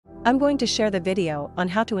I'm going to share the video on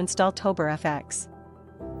how to install TOBORfx.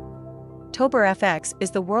 TOBORfx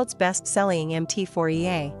is the world's best-selling MT4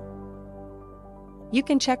 EA. You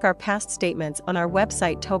can check our past statements on our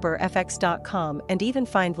website TOBORfx.com and even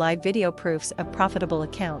find live video proofs of profitable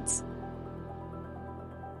accounts.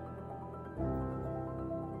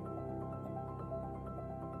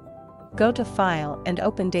 Go to File and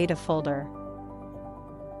open Data folder.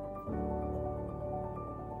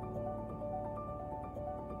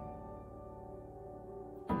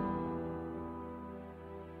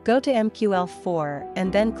 Go to MQL4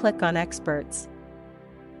 and then click on Experts.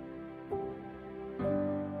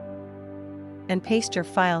 And paste your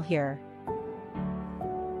file here.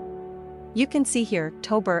 You can see here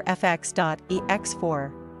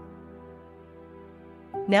TOBORfx.ex4.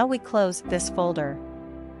 Now we close this folder.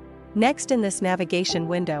 Next, in this navigation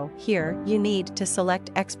window, here you need to select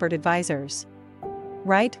Expert Advisors.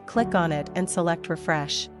 Right-click on it and select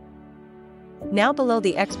Refresh. Now below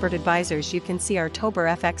the Expert Advisors you can see our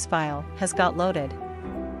TOBORfx file has got loaded.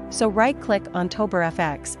 So right-click on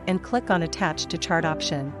TOBORfx and click on Attach to Chart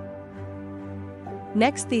option.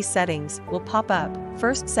 Next, these settings will pop up.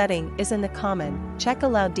 First setting is in the Common. Check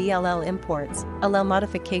Allow DLL imports, allow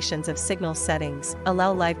modifications of signal settings,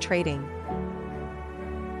 allow live trading.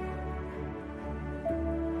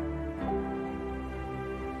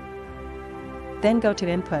 Then go to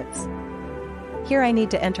Inputs. Here I need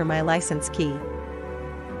to enter my license key.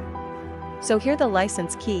 So here the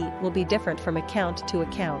license key will be different from account to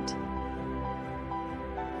account.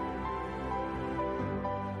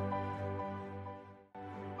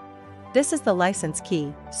 This is the license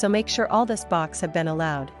key, so make sure all this box have been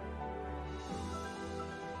allowed.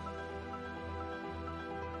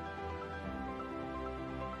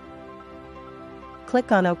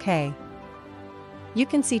 Click on OK. You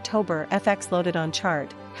can see TOBORfx loaded on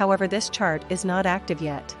chart, however this chart is not active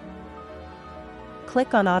yet.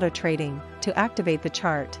 Click on Auto Trading to activate the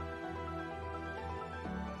chart.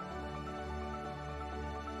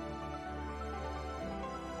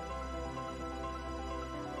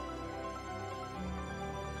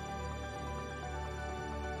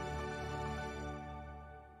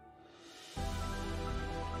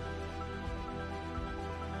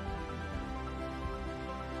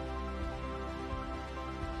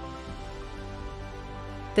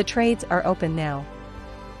 The trades are open now.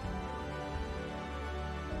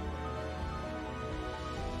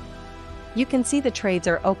 You can see the trades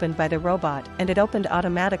are opened by the robot, and it opened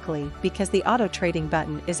automatically because the auto trading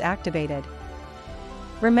button is activated.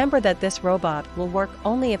 Remember that this robot will work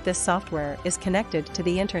only if this software is connected to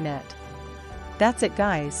the internet. That's it,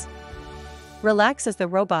 guys. Relax as the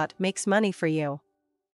robot makes money for you.